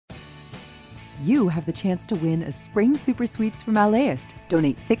you have the chance to win a spring super sweeps from LAist.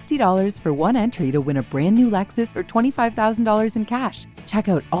 Donate $60 for one entry to win a brand new Lexus or $25,000 in cash. Check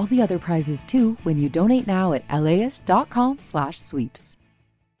out all the other prizes too when you donate now at LAist.com/sweeps.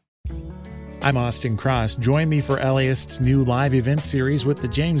 I'm Austin Cross. Join me for LAist's new live event series with the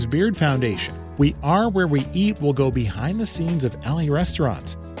James Beard Foundation. We Are Where We Eat will go behind the scenes of LA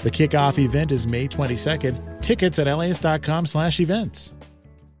restaurants. The kickoff event is May 22nd. Tickets at LAist.com/events.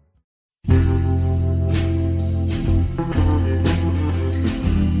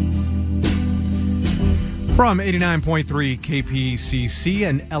 From 89.3 KPCC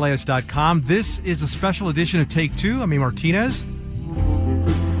and LAist.com, this is a special edition of Take Two. I'm Martinez.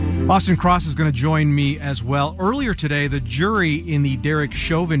 Austin Cross is going to join me as well. Earlier today, the jury in the Derek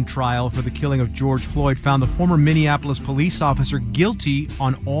Chauvin trial for the killing of George Floyd found the former Minneapolis police officer guilty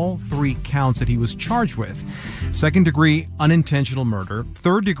on all three counts that he was charged with: second-degree unintentional murder,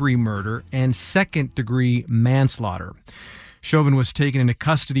 third-degree murder, and second-degree manslaughter. Chauvin was taken into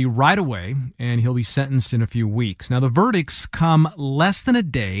custody right away, and he'll be sentenced in a few weeks. Now, the verdicts come less than a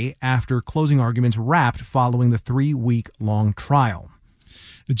day after closing arguments wrapped following the 3-week-long trial.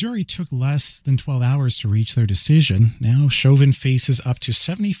 The jury took less than 12 hours to reach their decision. Now Chauvin faces up to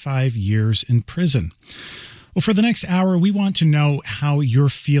 75 years in prison. Well, for the next hour, we want to know how you're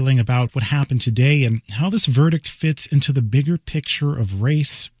feeling about what happened today and how this verdict fits into the bigger picture of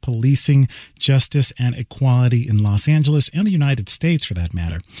race, policing, justice, and equality in Los Angeles and the United States, for that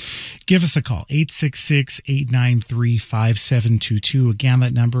matter. Give us a call, 866-893-5722. Again,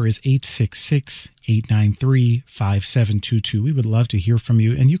 that number is 866-893-5722. We would love to hear from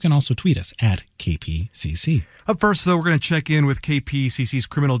you, and you can also tweet us at KPCC. Up first, though, we're going to check in with KPCC's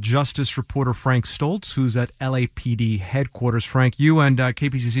criminal justice reporter Frank Stoltz, who's at LAPD headquarters. Frank, you and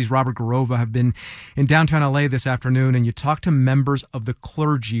KPCC's Robert Garova have been in downtown LA this afternoon, and you talked to members of the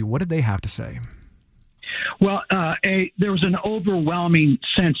clergy. What did they have to say? Well, there was an overwhelming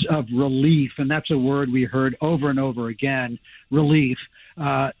sense of relief, and that's a word we heard over and over again, relief.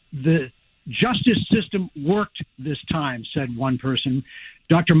 The justice system worked this time, said one person.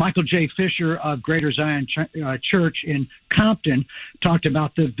 Dr. Michael J. Fisher of Greater Zion Church in Compton talked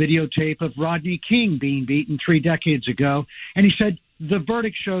about the videotape of Rodney King being beaten 3 decades ago, and he said the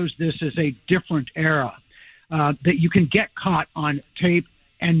verdict shows this is a different era, that you can get caught on tape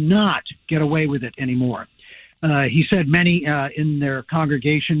and not get away with it anymore. He said many in their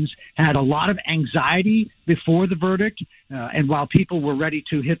congregations had a lot of anxiety before the verdict, and while people were ready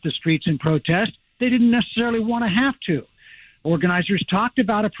to hit the streets in protest, they didn't necessarily want to have to. Organizers talked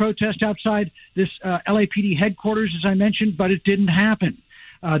about a protest outside this LAPD headquarters, as I mentioned, but it didn't happen.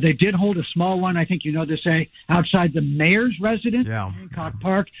 They did hold a small one, I think you know this, outside the mayor's residence in Hancock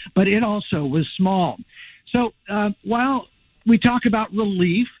Park, but it also was small. So while we talk about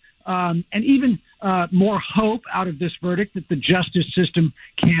relief and even more hope out of this verdict that the justice system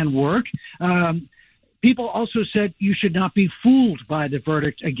can work, people also said you should not be fooled by the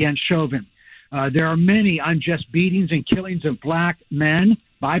verdict against Chauvin. There are many unjust beatings and killings of black men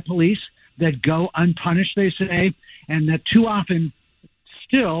by police that go unpunished, they say, and that too often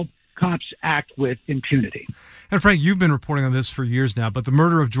still cops act with impunity. And Frank, you've been reporting on this for years now, but the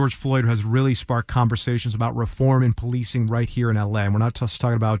murder of George Floyd has really sparked conversations about reform in policing right here in LA. And we're not just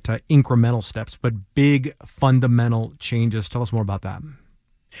talking about incremental steps, but big fundamental changes. Tell us more about that.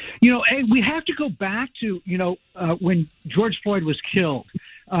 You know, we have to go back to, when George Floyd was killed.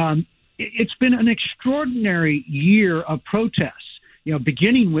 It's been an extraordinary year of protests,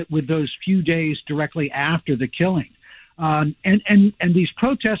 beginning with those few days directly after the killing. And these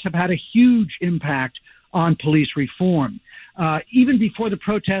protests have had a huge impact on police reform. Even before the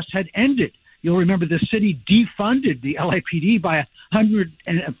protests had ended, you'll remember the city defunded the LAPD by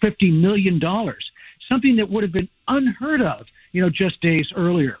 $150 million, something that would have been unheard of, just days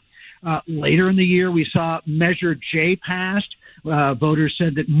earlier. Later in the year, we saw Measure J passed. Voters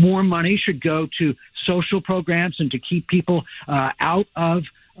said that more money should go to social programs and to keep people out of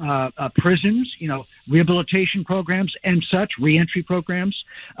prisons, rehabilitation programs and such, reentry programs.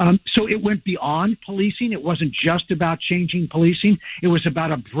 So it went beyond policing. It wasn't just about changing policing. It was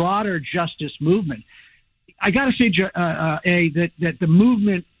about a broader justice movement. I got to say, that the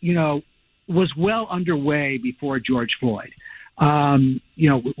movement, was well underway before George Floyd.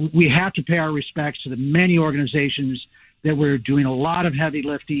 We have to pay our respects to the many organizations that were doing a lot of heavy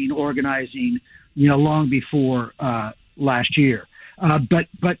lifting, organizing, long before last year. But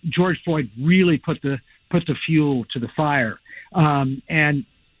George Floyd really put the fuel to the fire.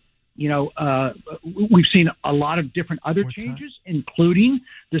 We've seen a lot of different other changes, including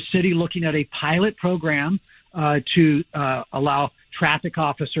the city looking at a pilot program to allow traffic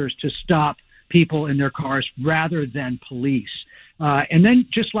officers to stop people in their cars rather than police. And then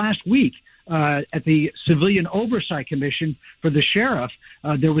just last week, at the Civilian Oversight Commission for the sheriff,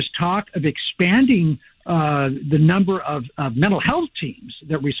 there was talk of expanding the number of mental health teams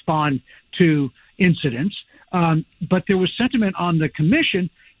that respond to incidents. But there was sentiment on the commission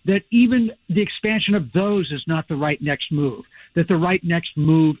that even the expansion of those is not the right next move, that the right next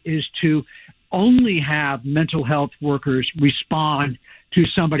move is to only have mental health workers respond to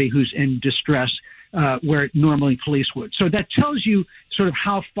somebody who's in distress where normally police would. So that tells you sort of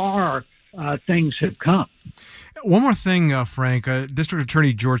how far things have come. One more thing, Frank. District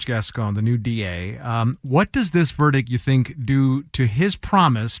Attorney George Gascon, the new DA, what does this verdict, you think, do to his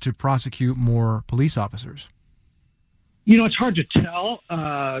promise to prosecute more police officers? You know, it's hard to tell.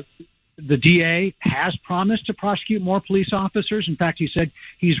 The DA has promised to prosecute more police officers. In fact, he said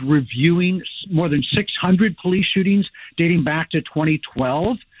he's reviewing more than 600 police shootings dating back to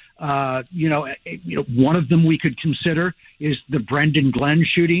 2012. One of them we could consider is the Brendan Glenn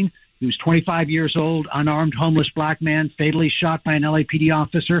shooting. He was 25 years old, unarmed, homeless black man, fatally shot by an LAPD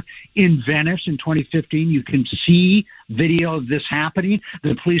officer in Venice in 2015. You can see video of this happening.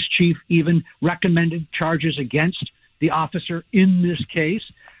 The police chief even recommended charges against the officer in this case.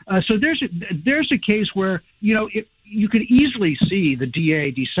 So there's a case where, you could easily see the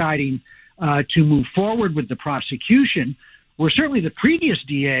DA deciding to move forward with the prosecution, where certainly the previous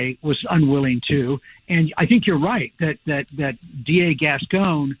DA was unwilling to. And I think you're right that DA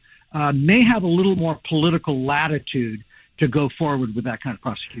Gascon may have a little more political latitude to go forward with that kind of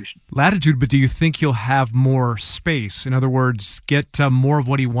prosecution. Latitude, but do you think he'll have more space? In other words, get more of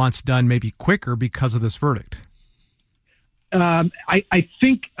what he wants done maybe quicker because of this verdict? I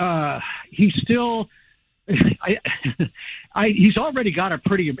think he's still. He's already got a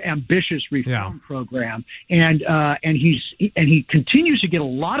pretty ambitious reform program, and he continues to get a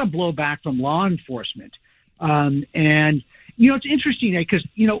lot of blowback from law enforcement. And it's interesting because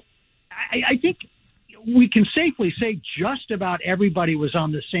I think we can safely say just about everybody was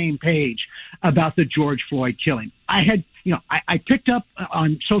on the same page about the George Floyd killing. I picked up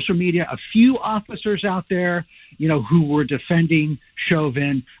on social media a few officers out there, who were defending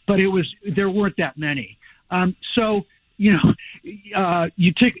Chauvin, but there weren't that many. You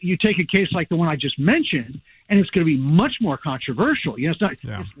take a case like the one I just mentioned, and it's going to be much more controversial. It's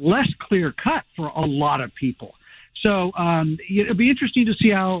less clear cut for a lot of people. So it'll be interesting to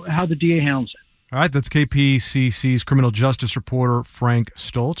see how the DA handles it. All right, that's KPCC's criminal justice reporter, Frank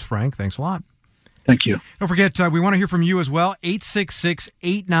Stoltz. Frank, thanks a lot. Thank you. Don't forget, we want to hear from you as well.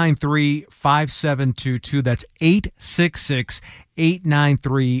 866-893-5722. That's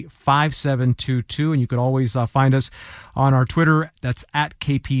 866-893-5722. And you can always find us on our Twitter. That's at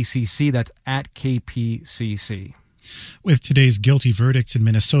KPCC. That's at KPCC. With today's guilty verdicts in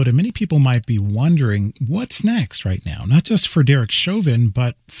Minnesota, many people might be wondering what's next right now, not just for Derek Chauvin,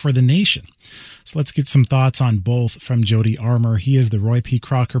 but for the nation. So let's get some thoughts on both from Jody Armour. He is the Roy P.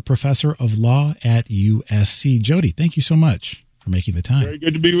 Crocker Professor of Law at USC. Jody, thank you so much for making the time. Very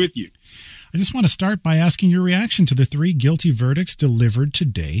good to be with you. I just want to start by asking your reaction to the 3 guilty verdicts delivered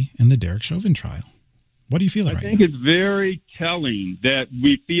today in the Derek Chauvin trial. What are you feeling right now? I think it's very telling that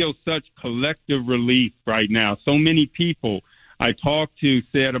we feel such collective relief right now. So many people I talked to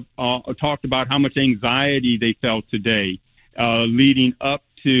talked about how much anxiety they felt today leading up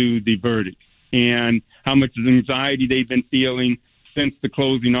to the verdict and how much anxiety they've been feeling since the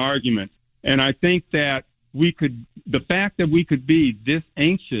closing argument. And I think that the fact that we could be this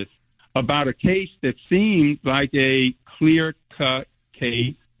anxious about a case that seemed like a clear-cut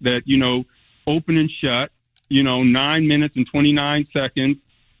case that, open and shut, 9 minutes and 29 seconds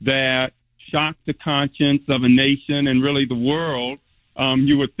that shocked the conscience of a nation and really the world.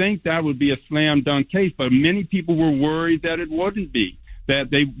 You would think that would be a slam dunk case, but many people were worried that it wouldn't be, that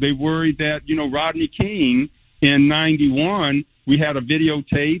they worried that, Rodney King in 91, we had a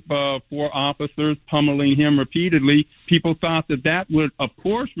videotape of 4 officers pummeling him repeatedly. People thought that would, of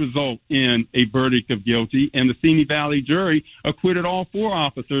course, result in a verdict of guilty, and the Simi Valley jury acquitted all 4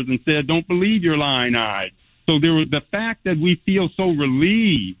 officers and said, don't believe your lying eyes. So there was the fact that we feel so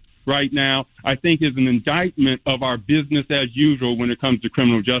relieved right now, I think, is an indictment of our business as usual when it comes to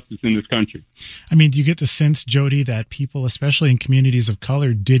criminal justice in this country. I mean, do you get the sense, Jody, that people, especially in communities of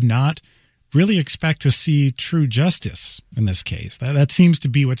color, did not really expect to see true justice in this case? That seems to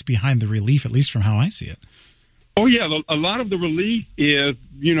be what's behind the relief, at least from how I see it. Oh, yeah. A lot of the relief is,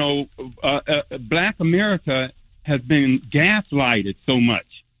 Black America has been gaslighted so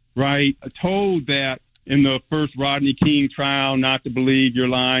much, right? Told that in the first Rodney King trial not to believe your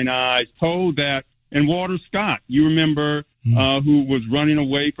lying eyes, told that And Walter Scott, you remember, who was running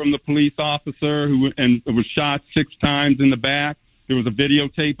away from the police officer and was shot 6 times in the back. There was a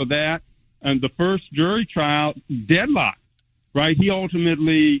videotape of that. And the first jury trial, deadlocked, right? He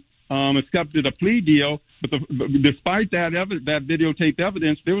ultimately accepted a plea deal, but despite that videotaped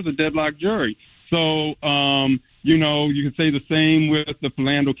evidence, there was a deadlocked jury. So, you could say the same with the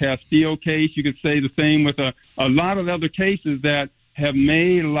Philando Castillo case. You could say the same with a lot of other cases that have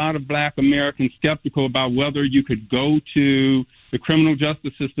made a lot of Black Americans skeptical about whether you could go to the criminal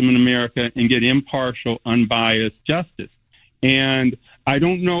justice system in America and get impartial, unbiased justice. And I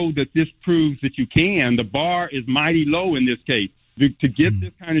don't know that this proves that you can. The bar is mighty low in this case. To get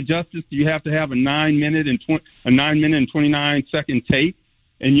this kind of justice, you have to have a 9 minute and 29 second tape.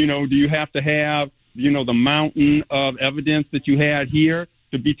 And, do you have to have, the mountain of evidence that you had here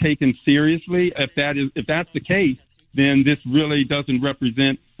to be taken seriously? If that's the case, then this really doesn't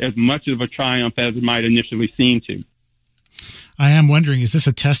represent as much of a triumph as it might initially seem to. I am wondering, is this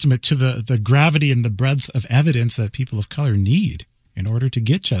a testament to the gravity and the breadth of evidence that people of color need in order to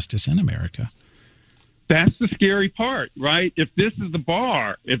get justice in America? That's the scary part, right? If this is the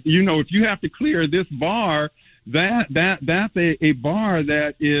bar, if you have to clear this bar, that's a bar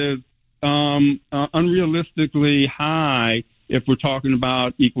that is unrealistically high if we're talking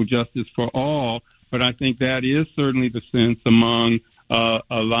about equal justice for all. But I think that is certainly the sense among a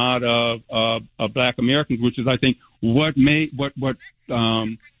lot of Black Americans, which is, I think, what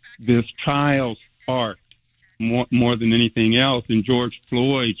this trial sparked more than anything else. And George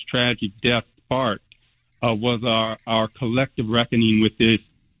Floyd's tragic death sparked was our collective reckoning with this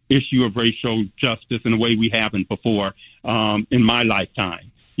issue of racial justice in a way we haven't before in my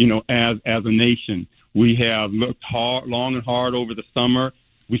lifetime. As a nation, we have looked long and hard over the summer.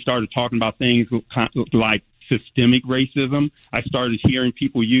 We started talking about things like systemic racism. I started hearing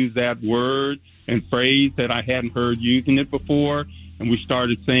people use that word and phrase that I hadn't heard using it before. And we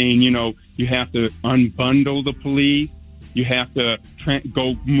started saying, you have to unbundle the police. You have to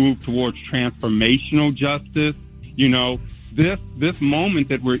move towards transformational justice. This moment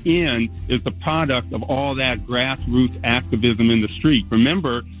that we're in is the product of all that grassroots activism in the street.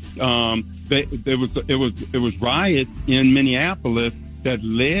 Remember, it was riots in Minneapolis that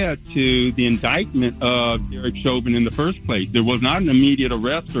led to the indictment of Derek Chauvin in the first place. There was not an immediate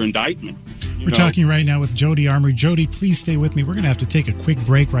arrest or indictment. We're talking right now with Jody Armour. Jody, please stay with me. We're going to have to take a quick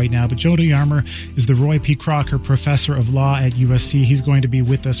break right now. But Jody Armour is the Roy P. Crocker Professor of Law at USC. He's going to be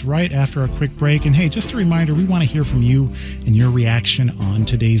with us right after a quick break. And hey, just a reminder, we want to hear from you and your reaction on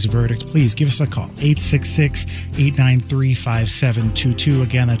today's verdict. Please give us a call, 866-893-5722.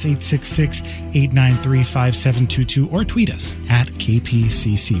 Again, that's 866-893-5722. Or tweet us at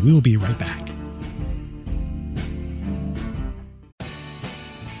KPCC. We will be right back.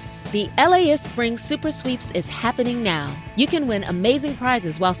 The LAist Spring Super Sweeps is happening now. You can win amazing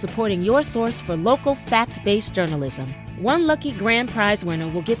prizes while supporting your source for local fact-based journalism. One lucky grand prize winner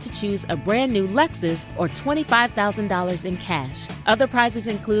will get to choose a brand new Lexus or $25,000 in cash. Other prizes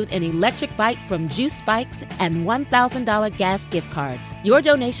include an electric bike from Juice Bikes and $1,000 gas gift cards. Your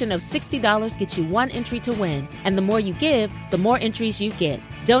donation of $60 gets you one entry to win, and the more you give, the more entries you get.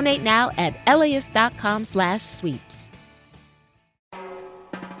 Donate now at LAist.com/sweeps.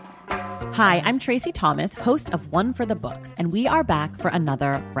 Hi, I'm Tracy Thomas, host of One for the Books, and we are back for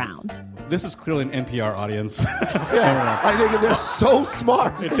another round. This is clearly an NPR audience. Yeah, I think they're so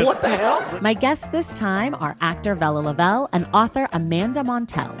smart. What the hell? My guests this time are actor Vella Lavelle and author Amanda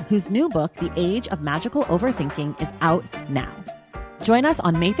Montell, whose new book, The Age of Magical Overthinking, is out now. Join us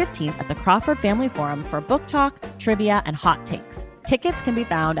on May 15th at the Crawford Family Forum for book talk, trivia, and hot takes. Tickets can be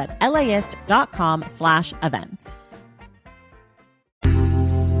found at LAist.com/events.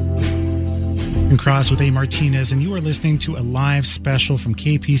 Cross with A. Martinez, and you are listening to a live special from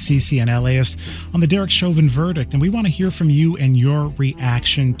KPCC and LAist on the Derek Chauvin verdict. And we want to hear from you and your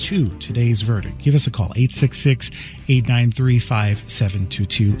reaction to today's verdict. Give us a call,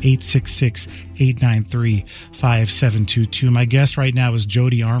 866-893-5722, 866-893-5722. My guest right now is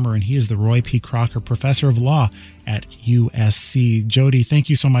Jody Armour, and he is the Roy P. Crocker Professor of Law at USC. Jody, thank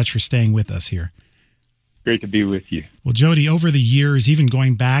you so much for staying with us here. Great to be with you. Well, Jody, over the years, even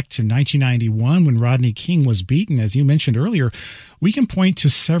going back to 1991 when Rodney King was beaten, as you mentioned earlier, we can point to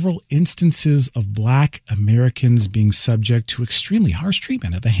several instances of Black Americans being subject to extremely harsh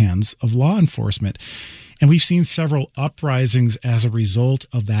treatment at the hands of law enforcement. And we've seen several uprisings as a result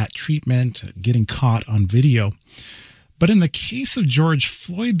of that treatment, getting caught on video. But in the case of George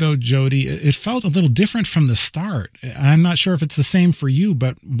Floyd, though, Jody, it felt a little different from the start. I'm not sure if it's the same for you,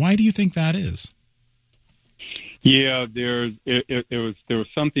 but why do you think that is? Yeah, there was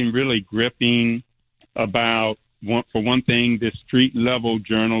something really gripping about for one thing, this street level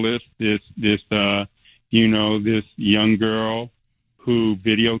journalist, this young girl who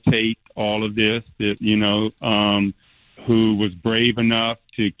videotaped all of this, who was brave enough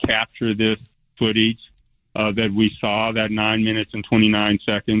to capture this footage that we saw, that 9 minutes and 29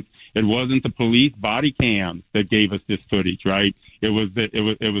 seconds. It wasn't the police body cams that gave us this footage, right? It was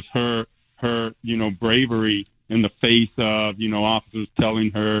her bravery in the face of, officers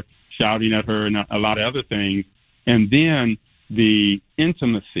telling her, shouting at her, and a lot of other things. And then the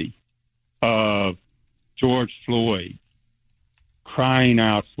intimacy of George Floyd crying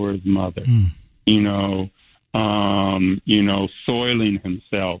out for his mother, soiling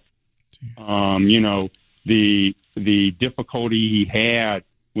himself, the difficulty he had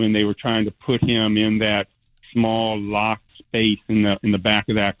when they were trying to put him in that small locked space in the back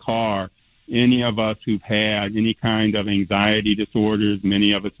of that car. Any of us who've had any kind of anxiety disorders,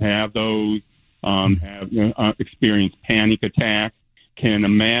 many of us have those, have experienced panic attacks, can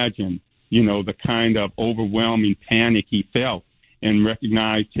imagine, the kind of overwhelming panic he felt and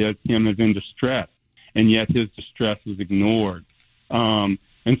recognized him as in distress, and yet his distress was ignored. And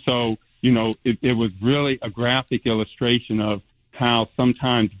so, it was really a graphic illustration of how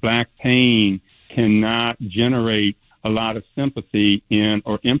sometimes Black pain cannot generate a lot of sympathy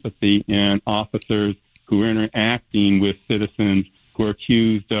or empathy in officers who are interacting with citizens who are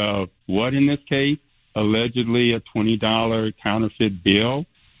accused of what in this case? Allegedly a $20 counterfeit bill,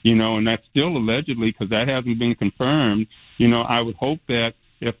 and that's still allegedly because that hasn't been confirmed. I would hope that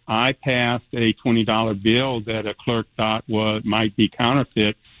if I passed a $20 bill that a clerk thought might be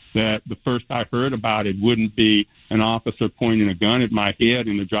counterfeit, that the first I heard about it wouldn't be an officer pointing a gun at my head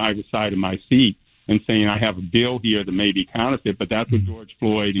in the driver's side of my seat and saying, I have a bill here that may be counterfeit, but that's what George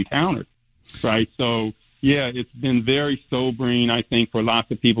Floyd encountered, right? So, yeah, it's been very sobering, I think, for lots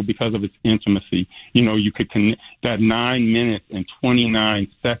of people because of its intimacy. You could connect that 9 minutes and 29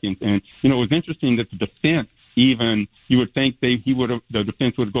 seconds. And, it was interesting that the defense, even, you would think the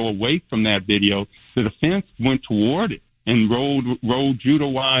defense would go away from that video. The defense went toward it and rolled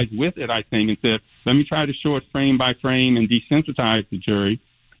judo-wise with it, I think, and said, let me try to show it frame by frame and desensitize the jury.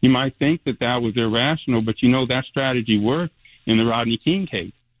 You might think that was irrational, but that strategy worked in the Rodney King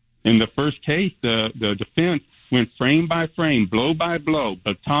case. In the first case, the defense went frame by frame, blow by blow,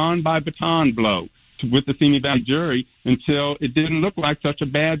 baton by baton blow with the Simi Valley jury until it didn't look like such a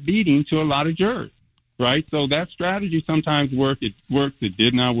bad beating to a lot of jurors. Right. So that strategy sometimes worked. It works. It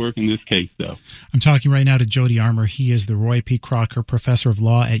did not work in this case, though. I'm talking right now to Jody Armour. He is the Roy P. Crocker Professor of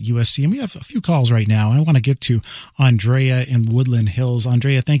Law at USC. And we have a few calls right now. I want to get to Andrea in Woodland Hills.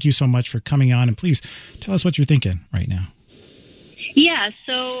 Andrea, thank you so much for coming on. And please tell us what you're thinking right now. Yeah.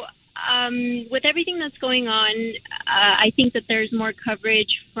 So with everything that's going on, I think that there's more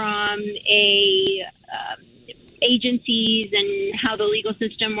coverage from agencies and how the legal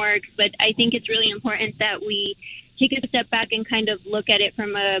system works, but I think it's really important that we take a step back and kind of look at it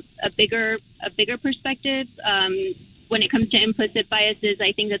from a bigger perspective. When it comes to implicit biases,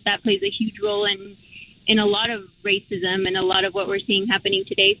 I think that plays a huge role in a lot of racism and a lot of what we're seeing happening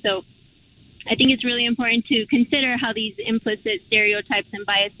today. So I think it's really important to consider how these implicit stereotypes and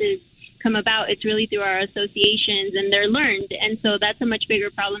biases come about. It's really through our associations, and they're learned, and so that's a much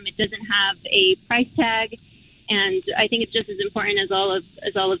bigger problem. It doesn't have a price tag. And I think it's just as important as all of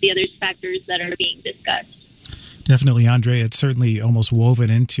the other factors that are being discussed. Definitely, Andrea. It's certainly almost woven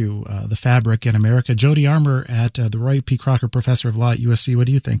into the fabric in America. Jody Armour at the Roy P. Crocker Professor of Law at USC. What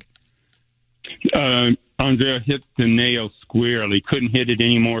do you think? Andrea hit the nail squarely. Couldn't hit it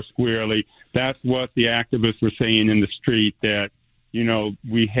any more squarely. That's what the activists were saying in the street, that,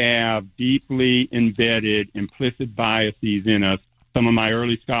 we have deeply embedded implicit biases in us. Some of my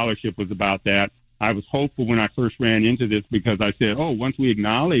early scholarship was about that. I was hopeful when I first ran into this because I said, once we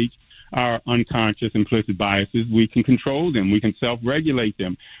acknowledge our unconscious implicit biases, we can control them. We can self-regulate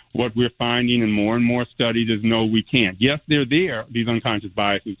them. What we're finding in more and more studies is no, we can't. Yes, they're there, these unconscious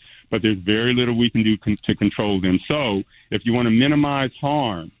biases, but there's very little we can do to control them. So if you want to minimize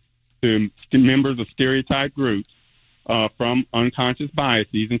harm to members of stereotype groups from unconscious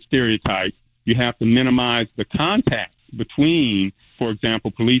biases and stereotypes, you have to minimize the contact between, for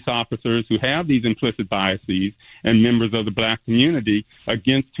example, police officers who have these implicit biases and members of the Black community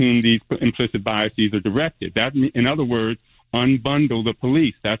against whom these implicit biases are directed. That, in other words, unbundle the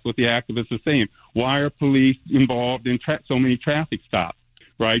police. That's what the activists are saying. Why are police involved in so many traffic stops,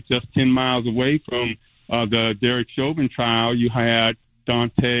 right? Just 10 miles away from the Derek Chauvin trial, you had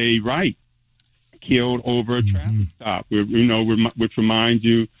Dante Wright killed over a traffic stop, which reminds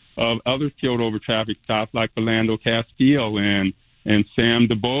you of others killed over traffic stops like Philando Castile and and Sam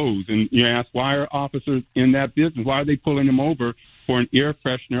DeBose. And you ask, why are officers in that business? Why are they pulling him over for an air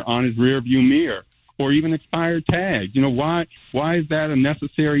freshener on his rearview mirror or even expired tags? Why is that a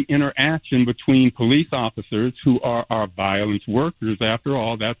necessary interaction between police officers who are our violence workers? After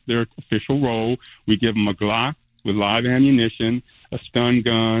all, that's their official role. We give them a Glock with live ammunition, a stun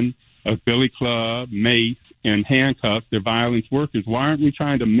gun, a billy club, mace, and handcuffs. They're violence workers. Why aren't we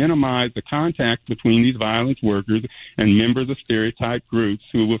trying to minimize the contact between these violence workers and members of stereotype groups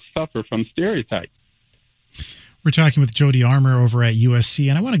who will suffer from stereotypes? We're talking with Jody Armour over at USC,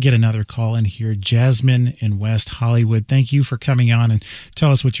 and I want to get another call in here. Jasmine in West Hollywood, thank you for coming on, and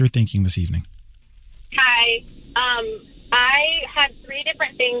tell us what you're thinking this evening. Hi. I had three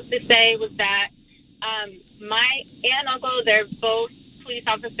different things to say. Was that my aunt and uncle, they're both police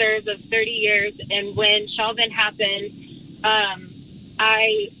officers of 30 years, and when Chauvin happened,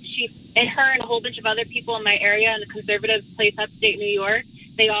 she and her and a whole bunch of other people in my area in the conservative place upstate New York,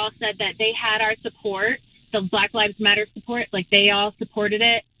 they all said that they had our support, the Black Lives Matter support, like they all supported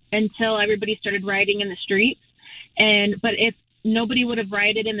it until everybody started rioting in the streets. But if nobody would have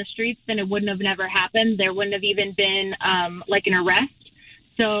rioted in the streets, then it wouldn't have never happened. There wouldn't have even been like an arrest.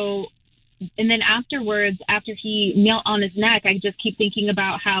 So, and then afterwards, after he knelt on his neck, I just keep thinking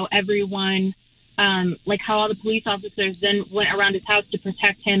about how everyone, like how all the police officers then went around his house to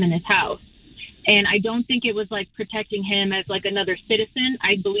protect him and his house. And I don't think it was like protecting him as like another citizen.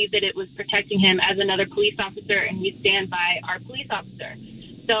 I believe that it was protecting him as another police officer, and we stand by our police officer.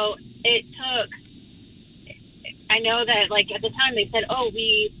 So it took, I know that like at the time they said, oh,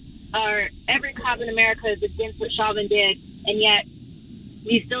 every cop in America is against what Chauvin did, and yet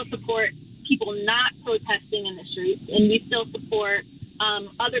we still support people not protesting in the streets, and we still support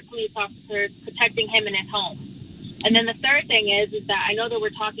other police officers protecting him in his home. And then the third thing is that I know that we're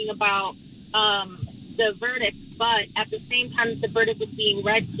talking about the verdict, but at the same time that the verdict was being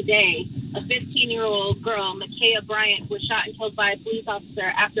read today, a 15-year-old girl, Ma'Khia Bryant, was shot and killed by a police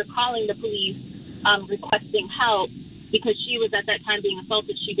officer after calling the police requesting help because she was at that time being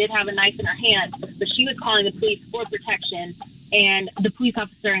assaulted. She did have a knife in her hand, but she was calling the police for protection, and the police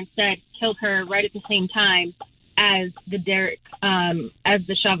officer instead killed her right at the same time as the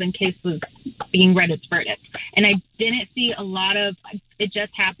Chauvin case was being read its verdict. And I didn't see a lot of, it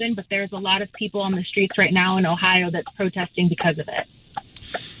just happened, but there's a lot of people on the streets right now in Ohio that's protesting because of it.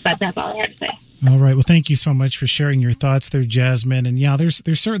 But that's all I had to say. All right. Well, thank you so much for sharing your thoughts there, Jasmine. And yeah, there's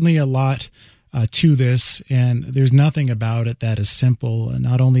certainly a lot to this, and there's nothing about it that is simple,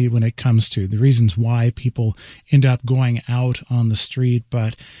 not only when it comes to the reasons why people end up going out on the street,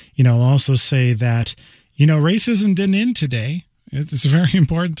 but, I'll also say that, racism didn't end today. It's very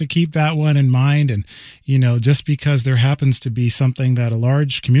important to keep that one in mind. And, just because there happens to be something that a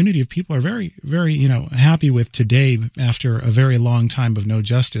large community of people are very, very, happy with today after a very long time of no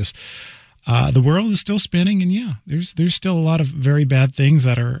justice, the world is still spinning, and yeah, there's still a lot of very bad things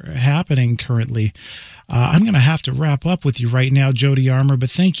that are happening currently. I'm going to have to wrap up with you right now, Jody Armour, but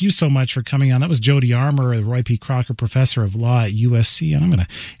thank you so much for coming on. That was Jody Armour, the Roy P. Crocker Professor of Law at USC, and I'm going to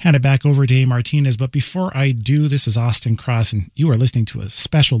hand it back over to A. Martinez. But before I do, this is Austin Cross, and you are listening to a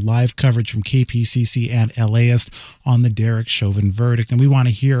special live coverage from KPCC and LAist on the Derek Chauvin verdict, and we want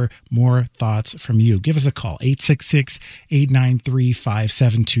to hear more thoughts from you. Give us a call,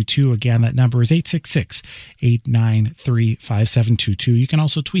 866-893-5722. Again, that number is 866-893-5722. You can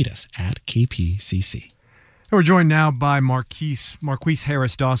also tweet us at KPCC. We're joined now by Marquise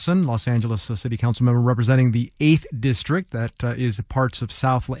Harris Dawson, Los Angeles City Council member representing the 8th District. That is parts of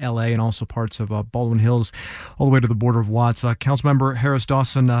South LA and also parts of Baldwin Hills, all the way to the border of Watts. Councilmember Harris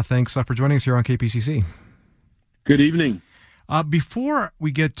Dawson, thanks for joining us here on KPCC. Good evening. Before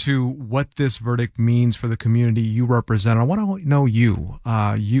we get to what this verdict means for the community you represent, I want to know you.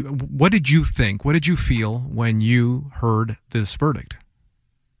 What did you think? What did you feel when you heard this verdict?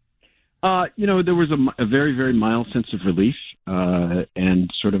 There was a very, very mild sense of relief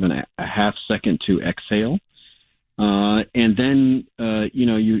and sort of a half second to exhale. And then,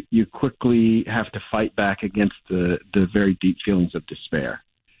 you quickly have to fight back against the very deep feelings of despair.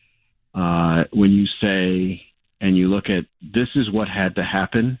 When you say, and you look at, this is what had to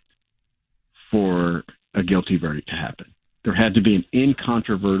happen for a guilty verdict to happen. There had to be an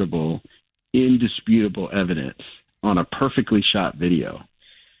incontrovertible, indisputable evidence on a perfectly shot video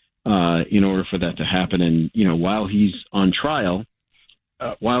in order for that to happen. And, while he's on trial,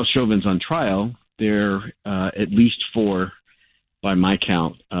 while Chauvin's on trial, there are at least 4, by my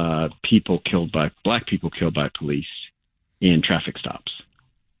count, black people killed by police in traffic stops.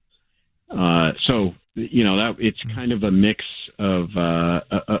 So that it's kind of a mix of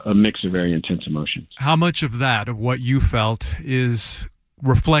very intense emotions. How much of that, of what you felt, is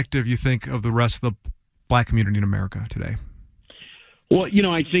reflective, you think, of the rest of the Black community in America today? Well,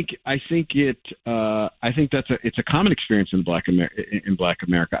 I think it's a common experience in Black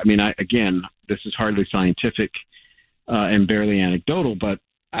America. I mean, again, this is hardly scientific and barely anecdotal, but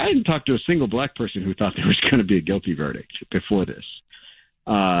I didn't talk to a single Black person who thought there was going to be a guilty verdict before this.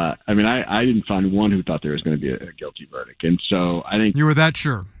 I didn't find one who thought there was going to be a guilty verdict, and so I think you were that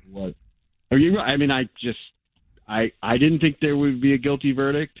sure. What? Are you? I mean, I didn't think there would be a guilty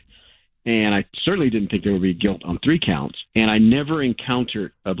verdict, and I certainly didn't think there would be guilt on 3 counts. And I never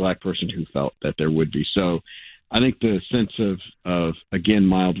encountered a Black person who felt that there would be. So, I think the sense of again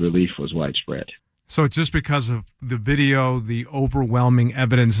mild relief was widespread. So it's just because of the video, the overwhelming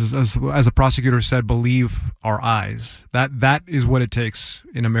evidence, as the prosecutor said, believe our eyes. That is what it takes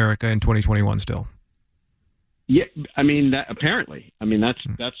in America in 2021 still. Yeah, I mean, apparently. I mean, that's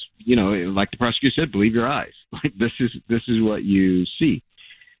like the prosecutor said, believe your eyes. Like this is what you see.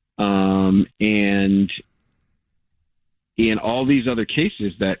 And in all these other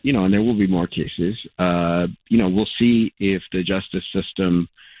cases that, and there will be more cases, we'll see if the justice system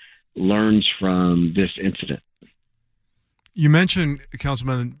learns from this incident. You mentioned,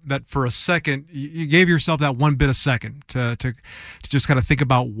 Councilman, that for a second, you gave yourself that one bit a second to just kind of think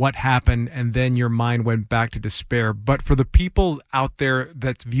about what happened, and then your mind went back to despair. But for the people out there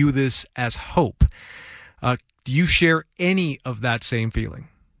that view this as hope, do you share any of that same feeling?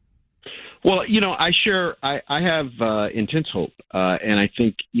 Well, I have intense hope, and I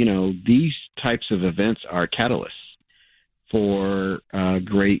think, these types of events are catalysts for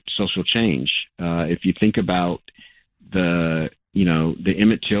great social change. If you think about the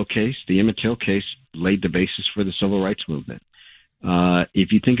Emmett Till case, the Emmett Till case laid the basis for the civil rights movement.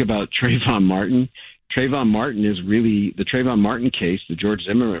 If you think about Trayvon Martin is really the Trayvon Martin case, the George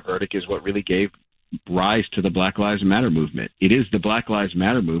Zimmerman verdict is what really gave rise to the Black Lives Matter movement. It is the Black Lives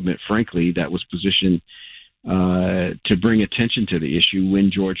Matter movement, frankly, that was positioned to bring attention to the issue when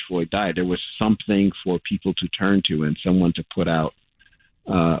George Floyd died. There was something for people to turn to and someone to put out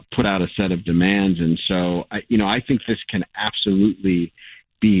a set of demands. And so, I think this can absolutely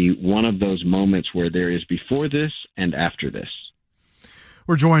be one of those moments where there is before this and after this.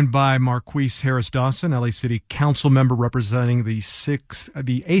 We're joined by Marquise Harris Dawson, LA City Council member representing the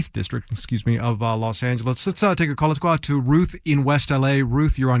 8th District, of Los Angeles. Let's take a call. Let's go out to Ruth in West LA.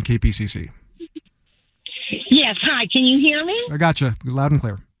 Ruth, you're on KPCC. Yes, hi. Can you hear me? I gotcha. Loud and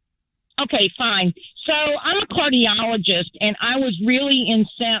clear. Okay, fine. So I'm a cardiologist, and I was really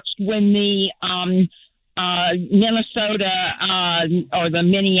incensed when the Minnesota or the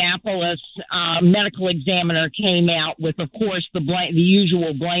Minneapolis medical examiner came out with, of course, the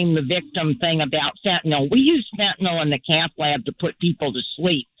usual blame the victim thing about fentanyl. We use fentanyl in the cath lab to put people to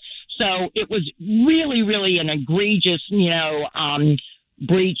sleep. So it was really, really an egregious,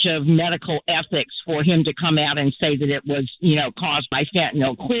 breach of medical ethics for him to come out and say that it was, caused by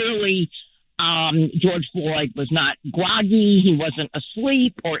fentanyl. Clearly, George Floyd was not groggy. He wasn't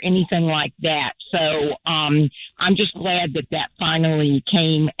asleep or anything like that. So I'm just glad that finally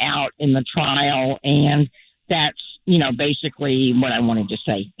came out in the trial. And that's, basically what I wanted to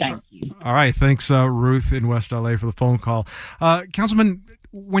say. Thank you. All right. Thanks, Ruth in West LA, for the phone call. Councilman,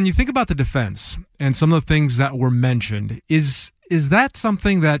 when you think about the defense and some of the things that were mentioned, is that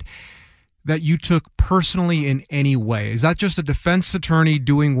something that you took personally in any way? Is that just a defense attorney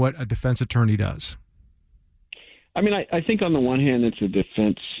doing what a defense attorney does? I mean, I think on the one hand, it's a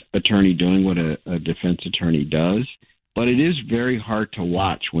defense attorney doing what a defense attorney does, but it is very hard to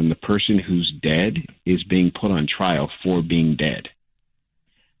watch when the person who's dead is being put on trial for being dead.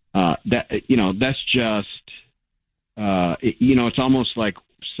 That's just, it's almost like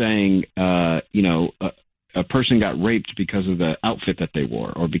saying, a person got raped because of the outfit that they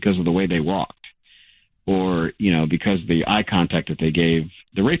wore or because of the way they walked or, because of the eye contact that they gave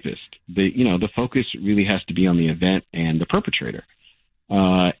the rapist. The focus really has to be on the event and the perpetrator.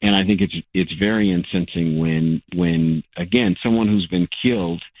 And I think it's very incensing when again, someone who's been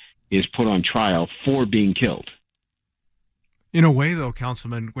killed is put on trial for being killed. In a way, though,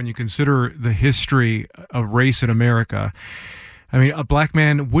 Councilman, when you consider the history of race in America, I mean, a black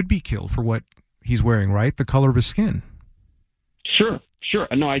man would be killed for what he's wearing, right? The color of his skin. Sure.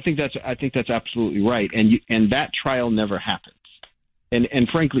 No, I think that's absolutely right. And that trial never happens. And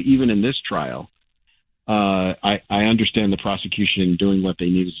frankly, even in this trial, I understand the prosecution doing what they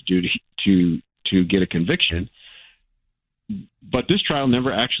needed to do to get a conviction. But this trial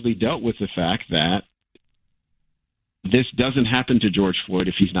never actually dealt with the fact that this doesn't happen to George Floyd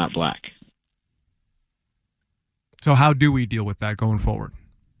if he's not black. So how do we deal with that going forward?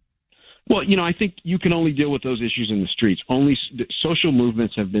 Well, I think you can only deal with those issues in the streets. Only social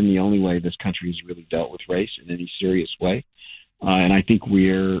movements have been the only way this country has really dealt with race in any serious way. And I think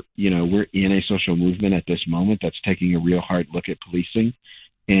we're in a social movement at this moment that's taking a real hard look at policing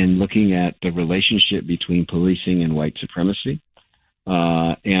and looking at the relationship between policing and white supremacy.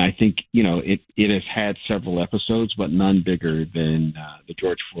 And I think, it has had several episodes, but none bigger than the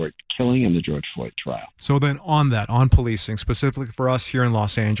George Floyd killing and the George Floyd trial. So then on policing, specifically for us here in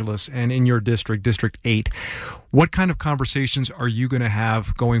Los Angeles and in your district, District 8, what kind of conversations are you going to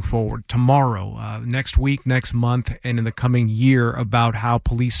have going forward tomorrow, next week, next month, and in the coming year about how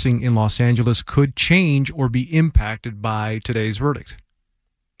policing in Los Angeles could change or be impacted by today's verdict?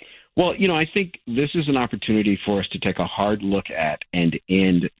 Well, I think this is an opportunity for us to take a hard look at and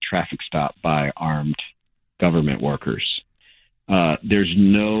end traffic stop by armed government workers. There's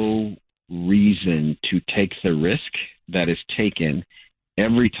no reason to take the risk that is taken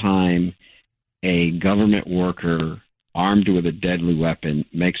every time a government worker armed with a deadly weapon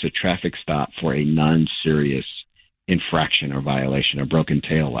makes a traffic stop for a non-serious infraction or violation, a broken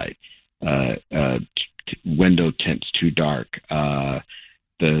taillight, window tints too dark,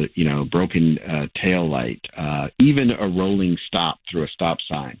 the broken tail light, even a rolling stop through a stop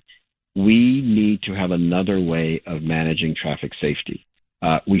sign. We need to have another way of managing traffic safety.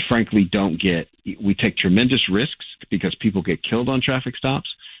 We frankly we take tremendous risks because people get killed on traffic stops,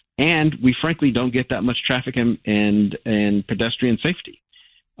 and we frankly don't get that much traffic and pedestrian safety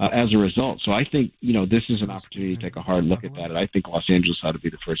as a result. So I think, this is an opportunity to take a hard look at that, and I think Los Angeles ought to be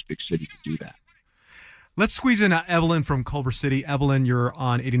the first big city to do that. Let's squeeze in Evelyn from Culver City. Evelyn, you're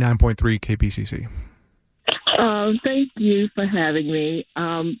on 89.3 KPCC. Thank you for having me.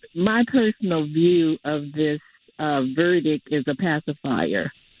 My personal view of this verdict is a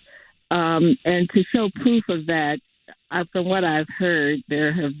pacifier. And to show proof of that, from what I've heard,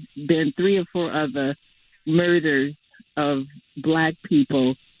 there have been 3 or 4 other murders of black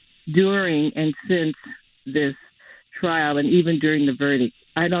people during and since this trial, and even during the verdict.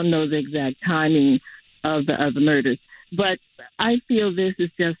 I don't know the exact timing of the murders, but I feel this is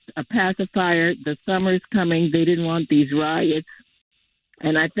just a pacifier. The summer's coming. They didn't want these riots,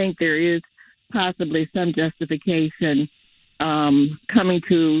 and I think there is possibly some justification coming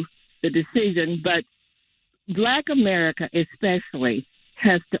to the decision. But Black America especially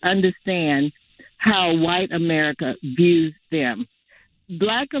has to understand how white America views them.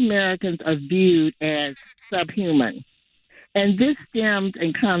 Black Americans are viewed as subhuman, and this stems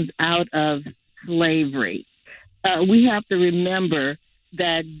and comes out of slavery. We have to remember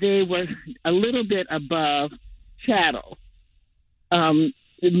that they were a little bit above chattel,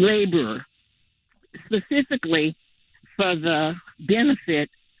 laborer, specifically for the benefit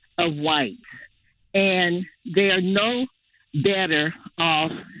of whites. And they are no better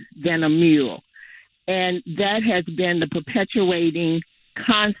off than a mule. And that has been the perpetuating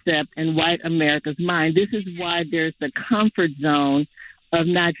concept in white America's mind. This is why there's the comfort zone of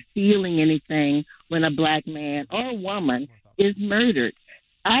not feeling anything when a black man or a woman is murdered.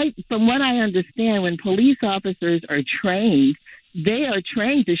 From what I understand, when police officers are trained, they are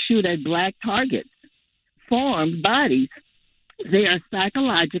trained to shoot at black targets, formed bodies. They are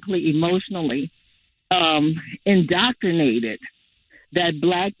psychologically, emotionally indoctrinated that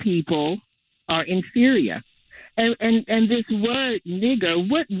black people are inferior. And this word nigger,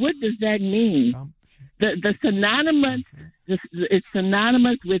 what does that mean? The synonymous, it's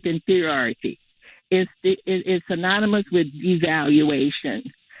synonymous with inferiority. It's synonymous with devaluation.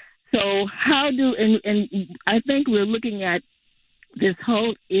 So and I think we're looking at this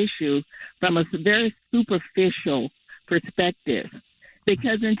whole issue from a very superficial perspective,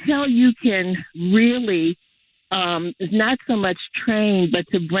 because until you can really, not so much train, but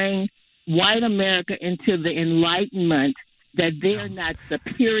to bring white America into the enlightenment that they are not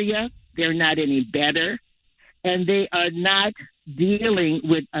superior, they're not any better, and they are not dealing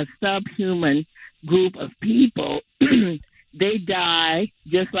with a subhuman group of people. They die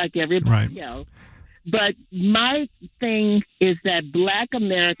just like everybody else. But my thing is that Black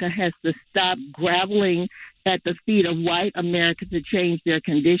America has to stop groveling at the feet of white America to change their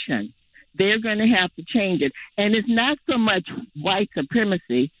condition. They're going to have to change it. And it's not so much white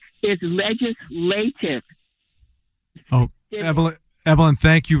supremacy, it's legislative. Oh, Evelyn,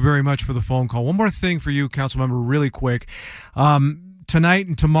 thank you very much for the phone call. One more thing for you, Councilmember, really quick. Tonight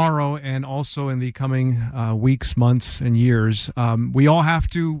and tomorrow, and also in the coming weeks, months, and years, we all have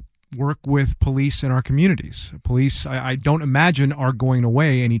to work with police in our communities. Police, I don't imagine, are going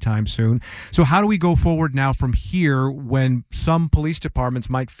away anytime soon. So how do we go forward now from here when some police departments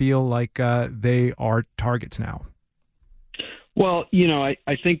might feel like they are targets now? Well,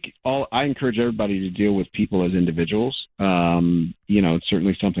 I think I encourage everybody to deal with people as individuals. It's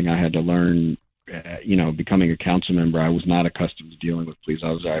certainly something I had to learn. Becoming a council member, I was not accustomed to dealing with police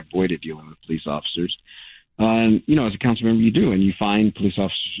officers. I avoided dealing with police officers. As a council member, you do, and you find police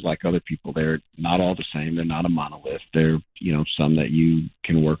officers like other people. They're not all the same. They're not a monolith. They're, some that you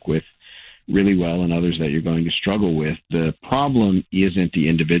can work with really well and others that you're going to struggle with. The problem isn't the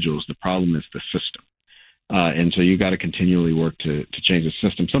individuals. The problem is the system. And so you got to continually work to change the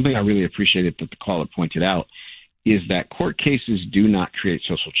system. Something I really appreciated that the caller pointed out is that court cases do not create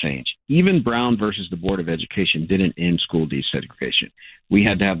social change. Even Brown versus the Board of Education didn't end school desegregation. We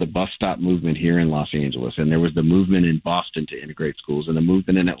had to have the bus stop movement here in Los Angeles, and there was the movement in Boston to integrate schools and the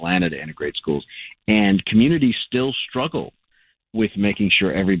movement in Atlanta to integrate schools. And communities still struggle with making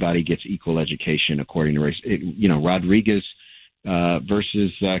sure everybody gets equal education according to race. Rodriguez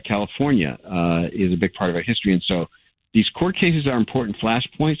versus California is a big part of our history. And so these court cases are important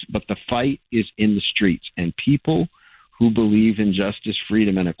flashpoints, but the fight is in the streets. And people who believe in justice,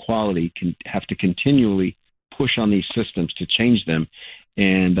 freedom, and equality have to continually push on these systems to change them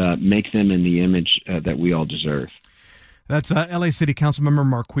and make them in the image that we all deserve. That's LA City Councilmember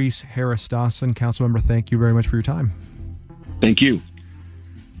Marquise Harris Dawson. Councilmember, thank you very much for your time. Thank you.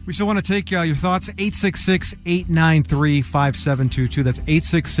 We still want to take your thoughts. 866-893-5722. That's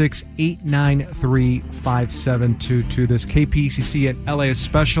 866-893-5722. This KPCC at LAist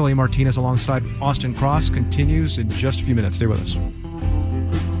special. A. Martinez alongside Austin Cross continues in just a few minutes. Stay with us.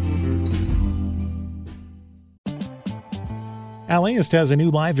 LAist has a new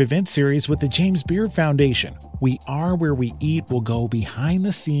live event series with the James Beard Foundation. We Are Where We Eat will go behind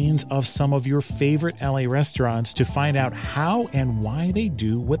the scenes of some of your favorite LA restaurants to find out how and why they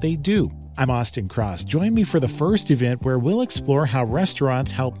do what they do. I'm Austin Cross. Join me for the first event where we'll explore how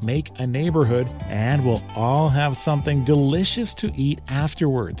restaurants help make a neighborhood, and we'll all have something delicious to eat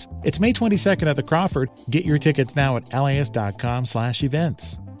afterwards. It's May 22nd at the Crawford. Get your tickets now at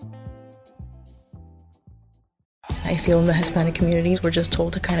LAist.com/events. I feel in the Hispanic communities, we're just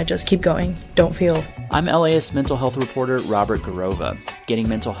told to kind of just keep going, don't feel. I'm LAist mental health reporter Robert Garova. Getting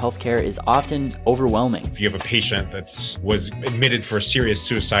mental health care is often overwhelming. If you have a patient that was admitted for a serious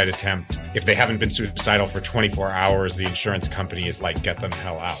suicide attempt, if they haven't been suicidal for 24 hours, the insurance company is like, get them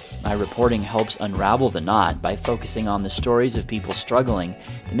hell out. My reporting helps unravel the knot by focusing on the stories of people struggling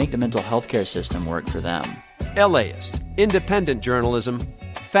to make the mental health care system work for them. LAist, independent journalism,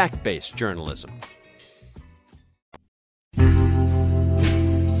 fact-based journalism.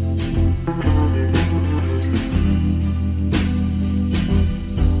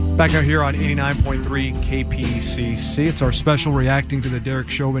 Back out here on 89.3 KPCC. It's our special reacting to the Derek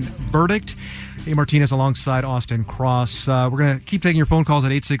Chauvin verdict. A. Martinez alongside Austin Cross. We're going to keep taking your phone calls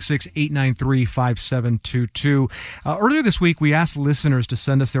at 866-893-5722. Earlier this week, we asked listeners to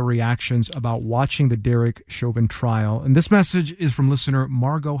send us their reactions about watching the Derek Chauvin trial. And this message is from listener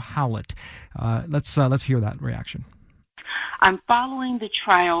Margot Howlett. Let's hear that reaction. I'm following the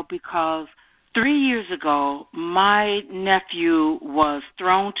trial because 3 years ago, my nephew was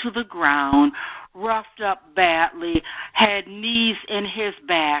thrown to the ground, roughed up badly, had knees in his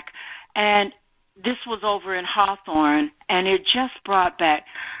back, and this was over in Hawthorne, and it just brought back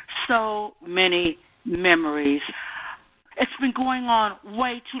so many memories. It's been going on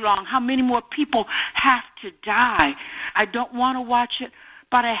way too long. How many more people have to die? I don't want to watch it,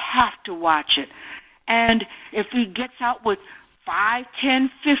 but I have to watch it. And if he gets out with 5, 10,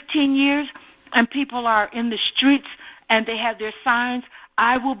 15 years, and people are in the streets and they have their signs,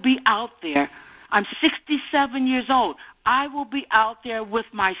 I will be out there. I'm 67 years old. I will be out there with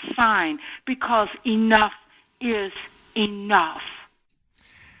my sign because enough is enough.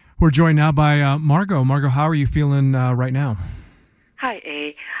 We're joined now by Margot. Margot, how are you feeling right now? Hi,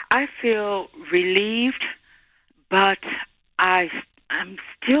 A. I feel relieved, but I'm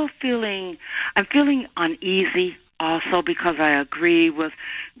still feeling uneasy also because I agree with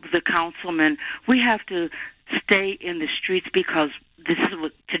the councilman. We have to stay in the streets because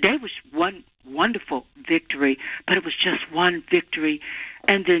today was one wonderful victory, but it was just one victory.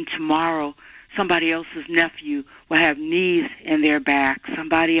 And then tomorrow, somebody else's nephew will have knees in their back.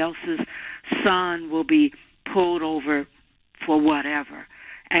 Somebody else's son will be pulled over for whatever.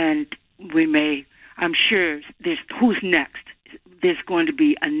 And I'm sure who's next? There's going to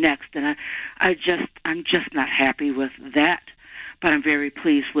be a next, and I'm just not happy with that. But I'm very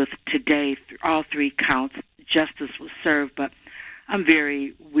pleased with today. All 3 counts, justice was served. But I'm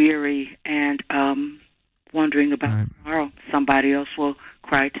very weary and wondering about tomorrow. Somebody else will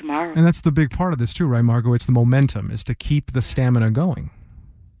cry tomorrow. And that's the big part of this too, right, Margot? It's the momentum, is to keep the stamina going.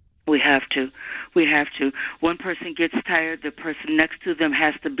 We have to. We have to. One person gets tired, the person next to them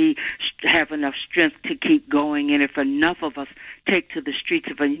has to have enough strength to keep going. And if enough of us take to the streets,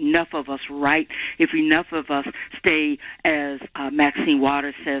 if enough of us write, if enough of us stay, as Maxine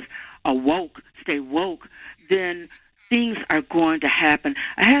Waters says, stay woke, then things are going to happen.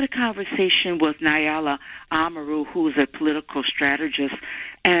 I had a conversation with Nyala Amaru, who's a political strategist,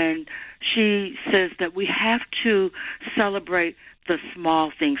 and she says that we have to celebrate the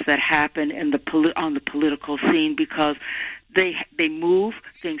small things that happen in on the political scene, because they move,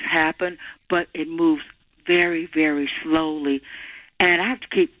 things happen, but it moves very, very slowly. And I have to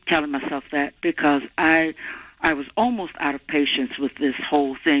keep telling myself that, because I was almost out of patience with this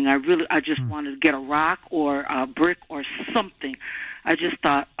whole thing. I just wanted to get a rock or a brick or something. I just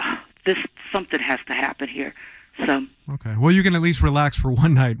thought, something has to happen here. So. Okay. Well, you can at least relax for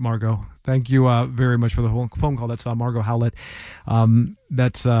one night, Margot. Thank you very much for the phone call. That's Margot Howlett.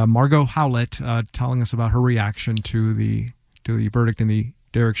 That's Margot Howlett telling us about her reaction to the verdict in the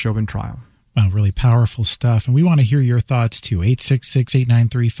Derek Chauvin trial. Wow, really powerful stuff. And we want to hear your thoughts too.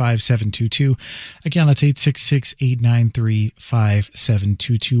 866-893-5722. Again, that's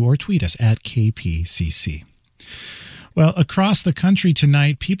 866-893-5722, or tweet us at KPCC. Well, across the country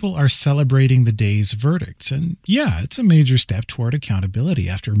tonight, people are celebrating the day's verdicts. And yeah, it's a major step toward accountability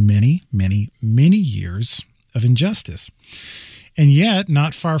after many, many, many years of injustice. And yet,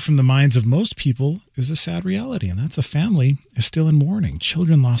 not far from the minds of most people is a sad reality, and that's a family is still in mourning.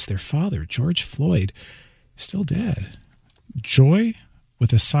 Children lost their father. George Floyd is still dead. Joy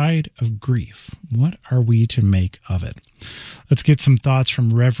with a side of grief. What are we to make of it? Let's get some thoughts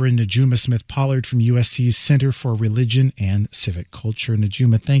from Reverend Najuma Smith-Pollard from USC's Center for Religion and Civic Culture.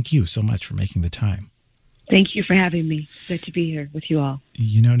 Najuma, thank you so much for making the time. Thank you for having me. Good to be here with you all.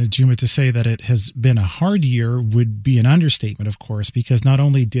 You know, Najuma, to say that it has been a hard year would be an understatement, of course, because not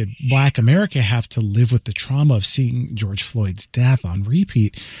only did Black America have to live with the trauma of seeing George Floyd's death on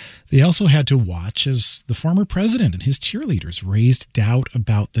repeat, they also had to watch as the former president and his cheerleaders raised doubt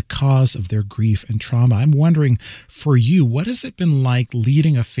about the cause of their grief and trauma. I'm wondering, for you, what has it been like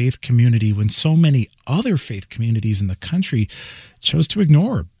leading a faith community when so many other faith communities in the country chose to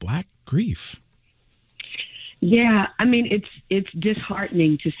ignore Black grief? Yeah, I mean, it's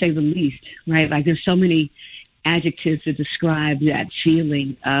disheartening to say the least, right? Like, there's so many adjectives to describe that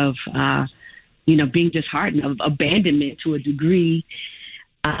feeling of, being disheartened, of abandonment to a degree.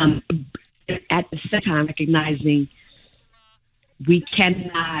 At the same time, recognizing we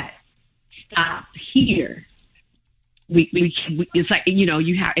cannot stop here. It's like,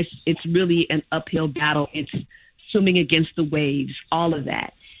 it's really an uphill battle. It's swimming against the waves, all of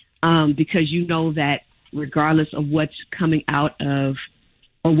that, because you know that regardless of what's coming out of,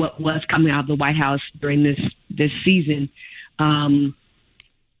 or what was coming out of the White House during this season,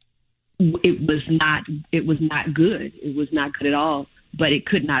 it was not good. It was not good at all. But it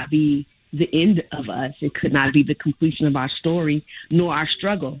could not be the end of us. It could not be the completion of our story, nor our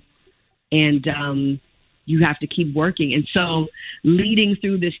struggle. And you have to keep working. And so leading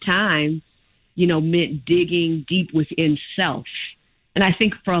through this time, meant digging deep within self. And I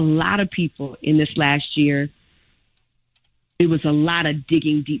think for a lot of people in this last year, it was a lot of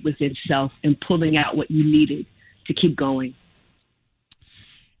digging deep within self and pulling out what you needed to keep going.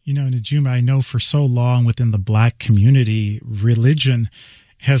 Najuma, I know for so long within the Black community, religion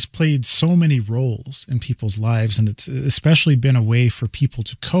has played so many roles in people's lives, and it's especially been a way for people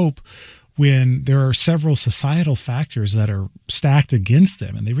to cope when there are several societal factors that are stacked against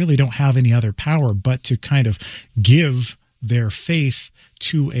them, and they really don't have any other power but to kind of give their faith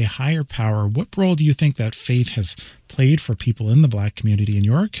to a higher power. What role do you think that faith has played for people in the Black community, in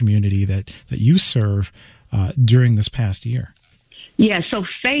your community that you serve during this past year? Yeah, so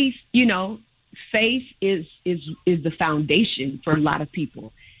faith is the foundation for a lot of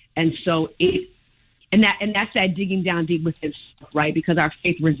people. And so that's that digging down deep within, right? Because our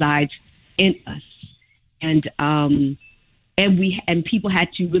faith resides in us. And people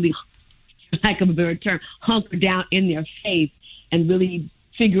had to really, for lack of a better term, hunker down in their faith and really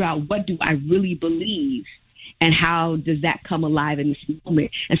figure out, what do I really believe and how does that come alive in this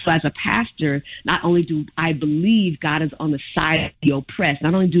moment? And so as a pastor, not only do I believe God is on the side of the oppressed,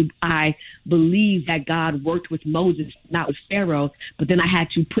 not only do I believe that God worked with Moses, not with Pharaoh, but then I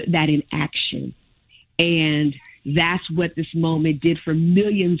had to put that in action. And that's what this moment did for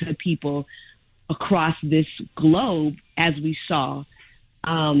millions of people across this globe, as we saw,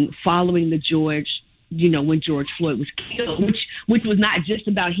 following when George Floyd was killed, which was not just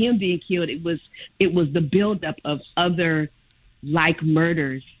about him being killed. It was the buildup of other like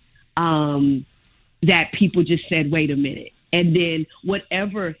murders that people just said, wait a minute. And then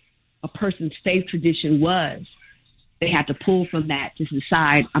whatever a person's faith tradition was, they had to pull from that to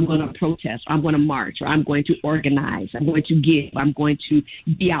decide, I'm going to protest, or I'm going to march, or I'm going to organize, I'm going to give, I'm going to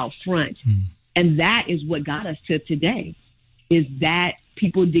be out front. And that is what got us to today, is that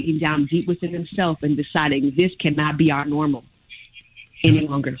people digging down deep within themselves and deciding this cannot be our normal any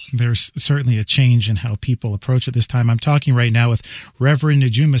longer. There's certainly a change in how people approach it this time. I'm talking right now with Reverend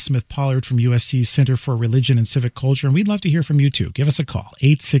Najuma Smith-Pollard from USC's Center for Religion and Civic Culture, and we'd love to hear from you too. Give us a call,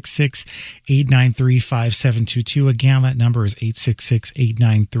 866-893-5722. Again, that number is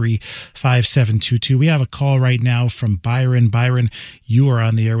 866-893-5722. We have a call right now from Byron. Byron, you are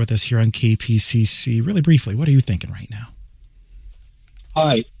on the air with us here on KPCC. Really briefly, what are you thinking right now?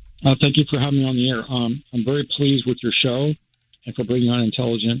 Hi. Thank you for having me on the air. I'm very pleased with your show and for bringing on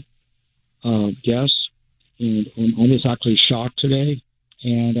intelligent guests. And I was actually shocked today.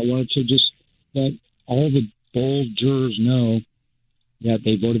 And I wanted to just let all the bold jurors know that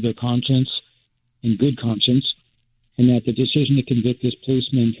they voted their conscience in good conscience, and that the decision to convict this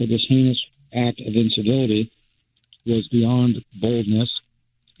policeman for this heinous act of incivility was beyond boldness.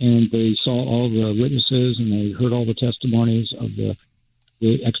 And they saw all the witnesses and they heard all the testimonies of the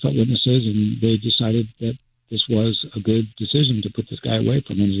expert witnesses, and they decided that this was a good decision to put this guy away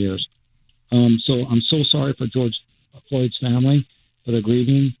for many years. So I'm so sorry for George Floyd's family for the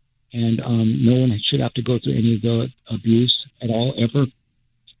grieving, and no one should have to go through any of the abuse at all, ever.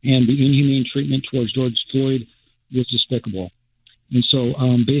 And the inhumane treatment towards George Floyd was despicable. And so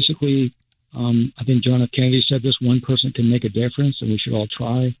basically, I think John F. Kennedy said this: one person can make a difference, and we should all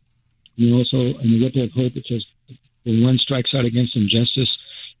try. And also, in the ripple of hope, it says, when one strikes out against injustice,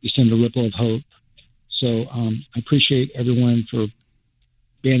 you send a ripple of hope. So I appreciate everyone for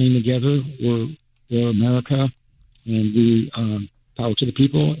banding together. We're America, and we power to the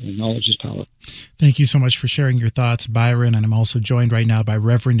people, and knowledge is power. Thank you so much for sharing your thoughts, Byron. And I'm also joined right now by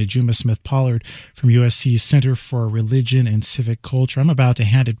Reverend Najuma Smith-Pollard from USC's Center for Religion and Civic Culture. I'm about to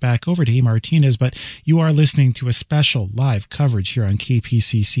hand it back over to Martinez, but you are listening to a special live coverage here on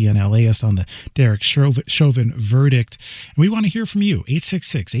KPCC and LAist on the Derek Chauvin verdict. And we want to hear from you,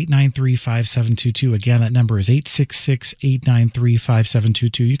 866-893-5722. Again, that number is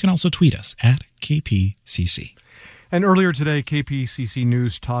 866-893-5722. You can also tweet us at KPCC. And earlier today, KPCC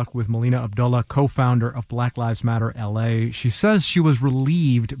News talked with Melina Abdullah, co-founder of Black Lives Matter LA. She says she was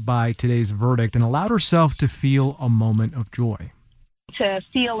relieved by today's verdict and allowed herself to feel a moment of joy. To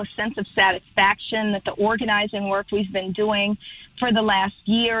feel a sense of satisfaction that the organizing work we've been doing for the last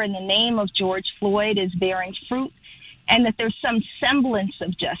year in the name of George Floyd is bearing fruit, and that there's some semblance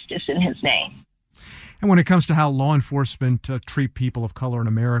of justice in his name. And when it comes to how law enforcement treat people of color in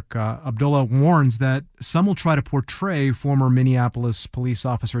America, Abdullah warns that some will try to portray former Minneapolis police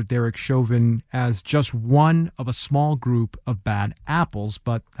officer Derek Chauvin as just one of a small group of bad apples,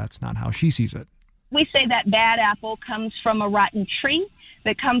 but that's not how she sees it. We say that bad apple comes from a rotten tree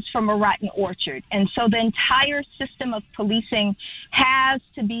that comes from a rotten orchard. And so the entire system of policing has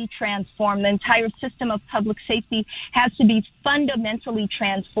to be transformed. The entire system of public safety has to be fundamentally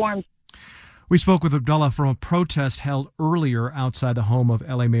transformed. We spoke with Abdullah from a protest held earlier outside the home of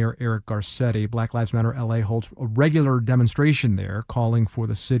LA Mayor Eric Garcetti. Black Lives Matter LA holds a regular demonstration there calling for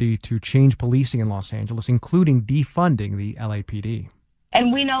the city to change policing in Los Angeles, including defunding the LAPD.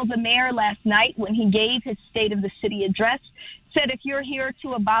 And we know the mayor last night, when he gave his State of the City address, said, if you're here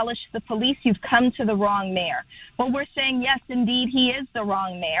to abolish the police, you've come to the wrong mayor. Well, we're saying, yes, indeed, he is the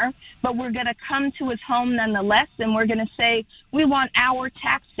wrong mayor, but we're going to come to his home nonetheless, and we're going to say we want our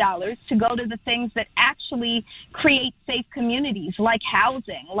tax dollars to go to the things that actually create safe communities, like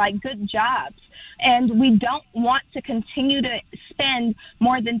housing, like good jobs. And we don't want to continue to spend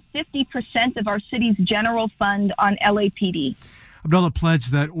more than 50% of our city's general fund on LAPD. Abdullah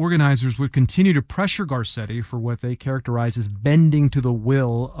pledged that organizers would continue to pressure Garcetti for what they characterize as bending to the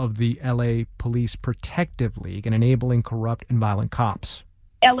will of the LA Police Protective League and enabling corrupt and violent cops.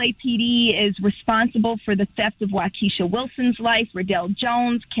 LAPD is responsible for the theft of Waukesha Wilson's life, Riddell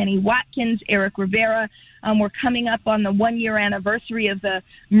Jones, Kenny Watkins, Eric Rivera. We're coming up on the 1-year anniversary of the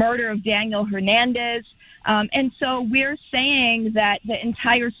murder of Daniel Hernandez. And so we're saying that the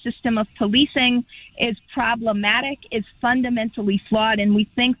entire system of policing is problematic, is fundamentally flawed, and we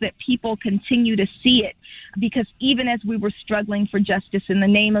think that people continue to see it because even as we were struggling for justice in the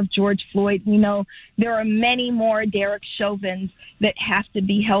name of George Floyd, we know there are many more Derek Chauvins that have to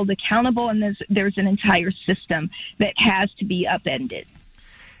be held accountable, and there's an entire system that has to be upended.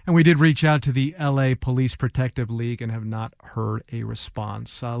 And we did reach out to the LA Police Protective League and have not heard a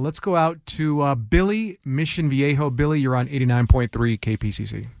response. Let's go out to Billy, Mission Viejo. Billy, you're on 89.3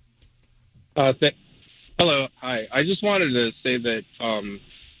 KPCC. Hello. Hi. I just wanted to say that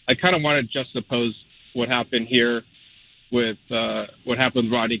I I kind of want to juxtapose what happened here with what happened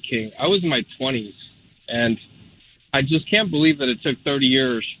with Rodney King. I was in my 20s, and I just can't believe that it took 30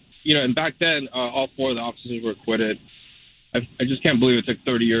 years. And back then, all 4 of the officers were acquitted. I just can't believe it took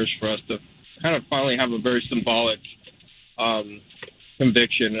 30 years for us to kind of finally have a very symbolic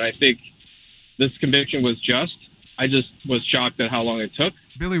conviction. And I think this conviction was just. I just was shocked at how long it took.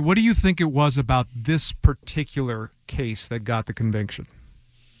 Billy, what do you think it was about this particular case that got the conviction?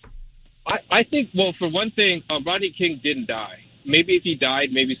 I think, well, for one thing, Rodney King didn't die. Maybe if he died,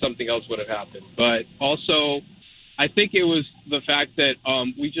 maybe something else would have happened. But also, I think it was the fact that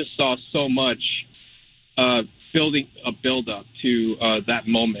we just saw so much building a build-up to that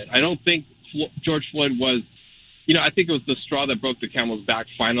moment. I don't think George Floyd was, I think it was the straw that broke the camel's back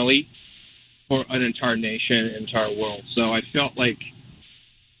finally for an entire nation, entire world. So I felt like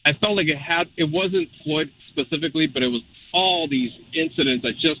it wasn't Floyd specifically, but it was all these incidents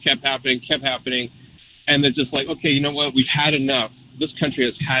that just kept happening, and they're just like, okay, you know what? We've had enough. This country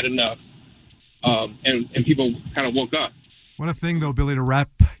has had enough, and people kind of woke up. One thing, though, Billy, to wrap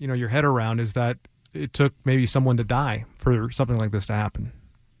your head around is that it took maybe someone to die for something like this to happen.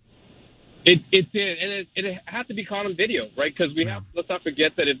 It did, and it had to be caught on video, right? Because let's not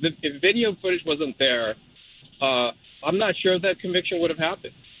forget that if video footage wasn't there, I'm not sure that conviction would have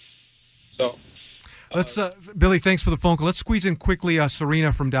happened. So, let's Billy, thanks for the phone call. Let's squeeze in quickly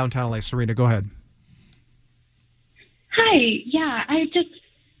Serena from downtown LA. Serena, go ahead. Hi, yeah, I just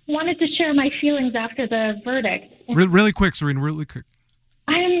wanted to share my feelings after the verdict. Really quick, Serena, really quick.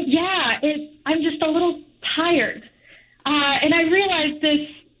 I'm just a little tired, and I realized this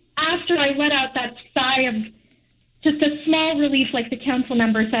after I let out that sigh of just a small relief, like the council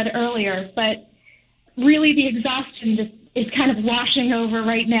member said earlier, but really the exhaustion just is kind of washing over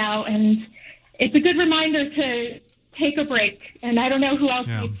right now, and it's a good reminder to take a break. And I don't know who else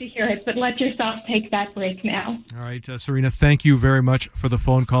needs to hear it, but let yourself take that break now. All right, Serena, thank you very much for the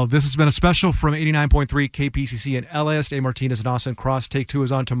phone call. This has been a special from 89.3 KPCC and LAist. A. Martinez and Austin Cross. Take 2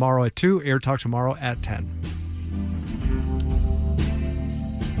 is on tomorrow at 2. Air Talk tomorrow at 10.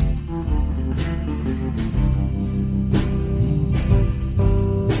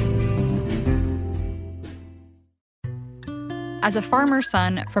 As a farmer's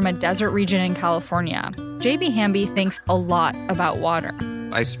son from a desert region in California, J.B. Hamby thinks a lot about water.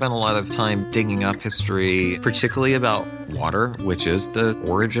 I spent a lot of time digging up history, particularly about water, which is the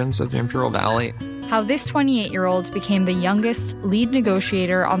origins of the Imperial Valley. How this 28-year-old became the youngest lead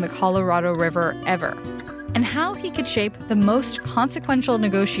negotiator on the Colorado River ever. And how he could shape the most consequential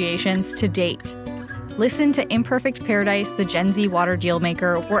negotiations to date. Listen to Imperfect Paradise, the Gen Z Water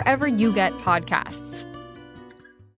Dealmaker, wherever you get podcasts.